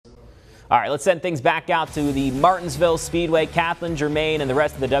All right, let's send things back out to the Martinsville Speedway. Kaitlyn, Jermaine, and the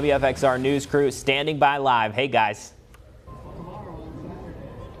rest of the WFXR news crew standing by live. Hey, guys.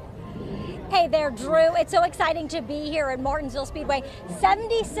 Hey there, Drew. It's so exciting to be here at Martinsville Speedway.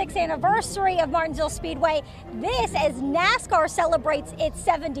 76th anniversary of Martinsville Speedway. This as NASCAR celebrates its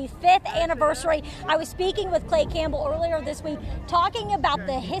 75th anniversary. I was speaking with Clay Campbell earlier this week, talking about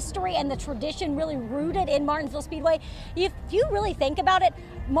the history and the tradition really rooted in Martinsville Speedway. If you really think about it,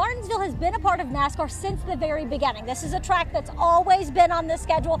 Martinsville has been a part of NASCAR since the very beginning. This is a track that's always been on the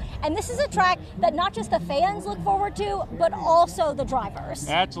schedule, and this is a track that not just the fans look forward to, but also the drivers.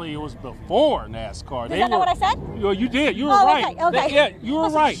 Actually, it was before NASCAR. Is that not what I said? Well, you did. You were right. Okay. Yeah, you were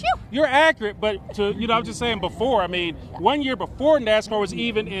right. You're accurate, but I'm just saying before. I mean, 1 year before NASCAR was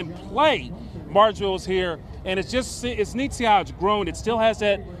even in play, Martinsville was here, and it's neat to see how it's grown. It still has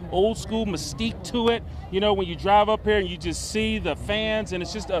that old school mystique to it. You know, when you drive up here and you just see the fans, and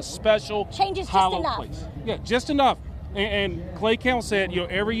it's just a special hollow place. Yeah, just enough. And Clay Campbell said,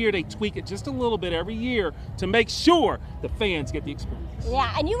 every year they tweak it just a little bit every year to make sure the fans get the experience.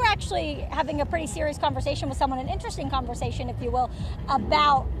 Yeah, and you were actually having a pretty serious conversation with someone, an interesting conversation, if you will,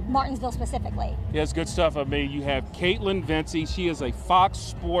 about Martinsville specifically. Yeah, it's good stuff. I mean, you have Kaitlyn Vincie. She is a Fox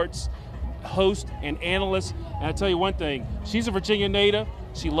Sports host and analyst. And I tell you one thing, she's a Virginia native.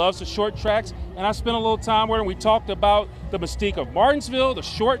 She loves the short tracks, and I spent a little time with her, and we talked about the mystique of Martinsville, the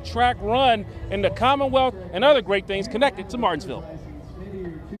short track run, and the Commonwealth, and other great things connected to Martinsville.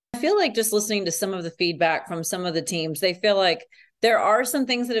 I feel like just listening to some of the feedback from some of the teams, they feel like there are some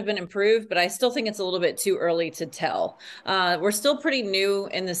things that have been improved, but I still think it's a little bit too early to tell. We're still pretty new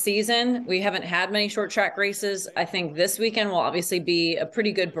in the season. We haven't had many short track races. I think this weekend will obviously be a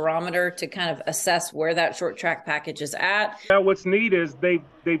pretty good barometer to kind of assess where that short track package is at. Yeah, what's neat is they've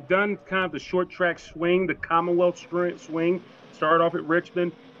done kind of the short track swing, the Commonwealth swing, started off at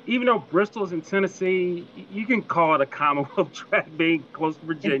Richmond. Even though Bristol's in Tennessee, you can call it a Commonwealth track being close to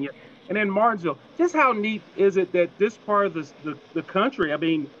Virginia. And then Martinsville, just how neat is it that this part of the country, I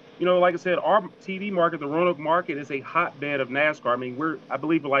mean, like I said, our TV market, the Roanoke market, is a hotbed of NASCAR. I mean, I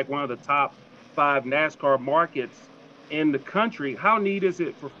believe we're like one of the top 5 NASCAR markets in the country. How neat is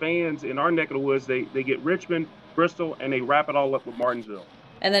it for fans in our neck of the woods? They get Richmond, Bristol, and they wrap it all up with Martinsville.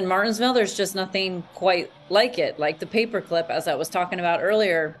 And then Martinsville, there's just nothing quite like it, like the paperclip, as I was talking about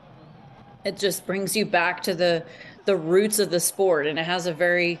earlier. It just brings you back to the roots of the sport, and it has a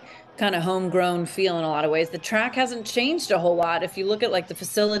very kind of homegrown feel in a lot of ways. The track hasn't changed a whole lot. If you look at like the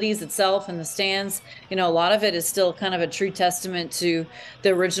facilities itself and the stands, a lot of it is still kind of a true testament to the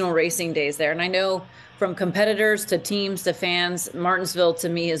original racing days there. And I know from competitors to teams to fans, Martinsville to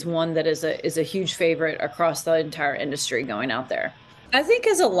me is one that is a huge favorite across the entire industry going out there. I think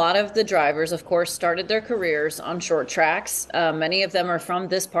as a lot of the drivers, of course, started their careers on short tracks, many of them are from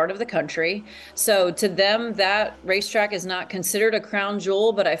this part of the country. So to them, that racetrack is not considered a crown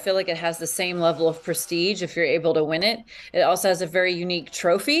jewel, but I feel like it has the same level of prestige if you're able to win it. It also has a very unique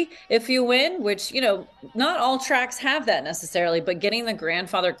trophy if you win, which, not all tracks have that necessarily, but getting the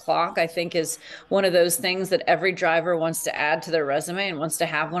grandfather clock, I think, is one of those things that every driver wants to add to their resume and wants to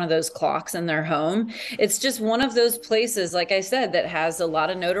have one of those clocks in their home. It's just one of those places, like I said, that has a lot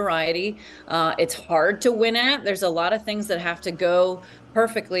of notoriety. It's hard to win at. There's a lot of things that have to go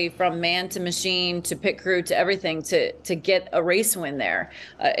perfectly from man to machine to pit crew to everything to get a race win there.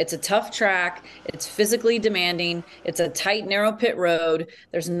 It's a tough track. It's physically demanding. It's a tight, narrow pit road.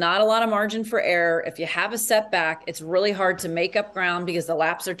 There's not a lot of margin for error. If you have a setback, it's really hard to make up ground because the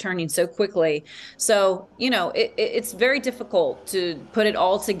laps are turning so quickly. So, it's very difficult to put it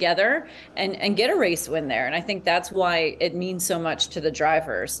all together and get a race win there. And I think that's why it means so much to the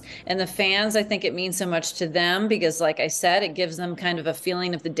drivers. And the fans, I think it means so much to them because, like I said, it gives them kind of a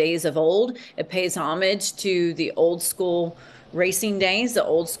feeling of the days of old. It pays homage to the old school racing days, the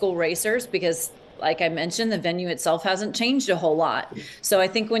old school racers, because like I mentioned, the venue itself hasn't changed a whole lot. So I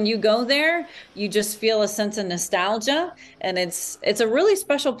think when you go there, you just feel a sense of nostalgia, and it's a really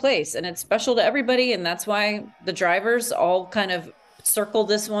special place, and it's special to everybody. And that's why the drivers all kind of circle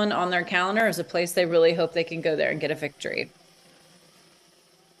this one on their calendar as a place they really hope they can go there and get a victory.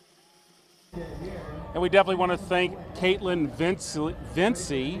 And we definitely want to thank Kaitlyn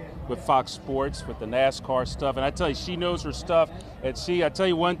Vincie with Fox Sports with the NASCAR stuff. And I tell you, she knows her stuff. And I tell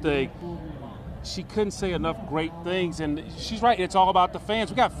you one thing, she couldn't say enough great things. And she's right, it's all about the fans.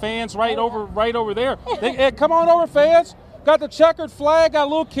 We got fans right over there. Hey, come on over, fans. Got the checkered flag, got a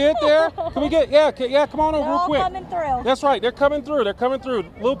little kid there. Can we get, come on over real quick. They're all coming through. That's right, they're coming through.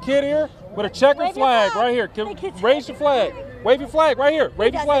 Little kid here with a checkered flag right here. Raise your flag. Wave your flag right here.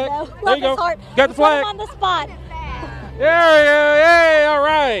 Wave your flag. There you go. Got the flag. Put him on the spot. Yeah, all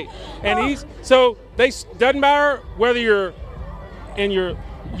right. And doesn't matter whether you're in your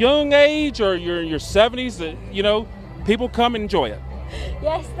young age or you're in your 70s, people come and enjoy it.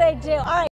 Yes, they do. All right.